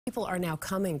People are now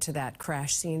coming to that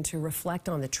crash scene to reflect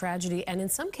on the tragedy and in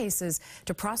some cases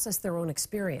to process their own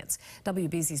experience.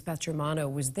 WBZ's Beth Germano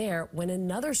was there when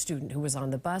another student who was on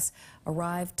the bus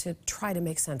arrived to try to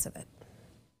make sense of it.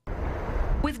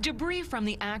 With debris from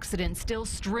the accident still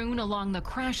strewn along the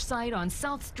crash site on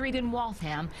South Street in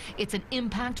Waltham, it's an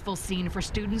impactful scene for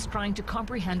students trying to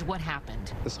comprehend what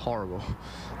happened. It's horrible.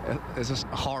 It's just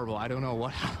horrible. I don't know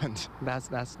what happened.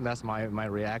 That's my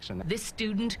reaction. This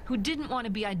student, who didn't want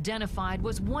to be identified,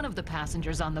 was one of the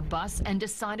passengers on the bus and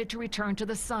decided to return to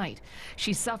the site.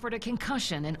 She suffered a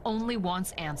concussion and only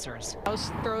wants answers. I was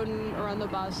thrown around the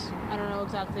bus. I don't know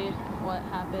exactly what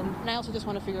happened. And I also just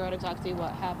want to figure out exactly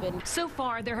what happened. So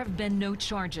far, there have been no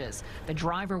charges. The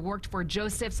driver worked for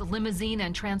Joseph's Limousine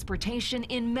and Transportation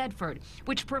in Medford,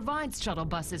 which provides shuttle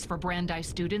buses for Brandeis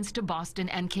students to Boston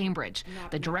and Cambridge.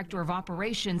 The director of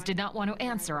operations did not want to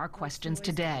answer our questions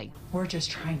today. We're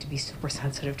just trying to be super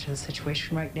sensitive to the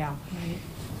situation right now.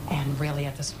 And really,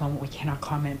 at this moment, we cannot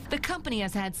comment. The company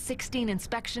has had 16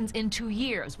 inspections in 2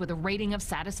 years with a rating of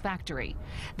satisfactory.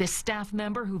 This staff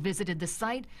member who visited the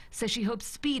site says she hopes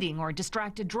speeding or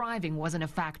distracted driving wasn't a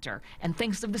factor and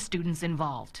thinks of the students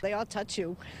involved. They all touch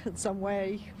you in some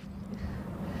way,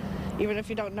 even if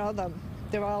you don't know them.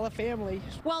 They're all a family.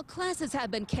 While classes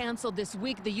have been canceled this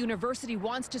week, the university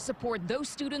wants to support those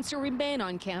students who remain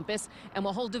on campus and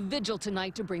will hold a vigil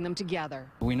tonight to bring them together.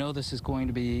 We know this is going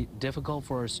to be difficult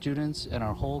for our students and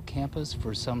our whole campus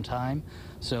for some time,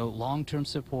 so long-term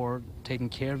support, taking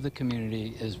care of the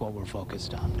community is what we're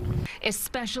focused on.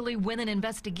 Especially when an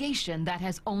investigation that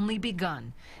has only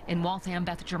begun. In Waltham,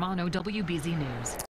 Beth Germano, WBZ News.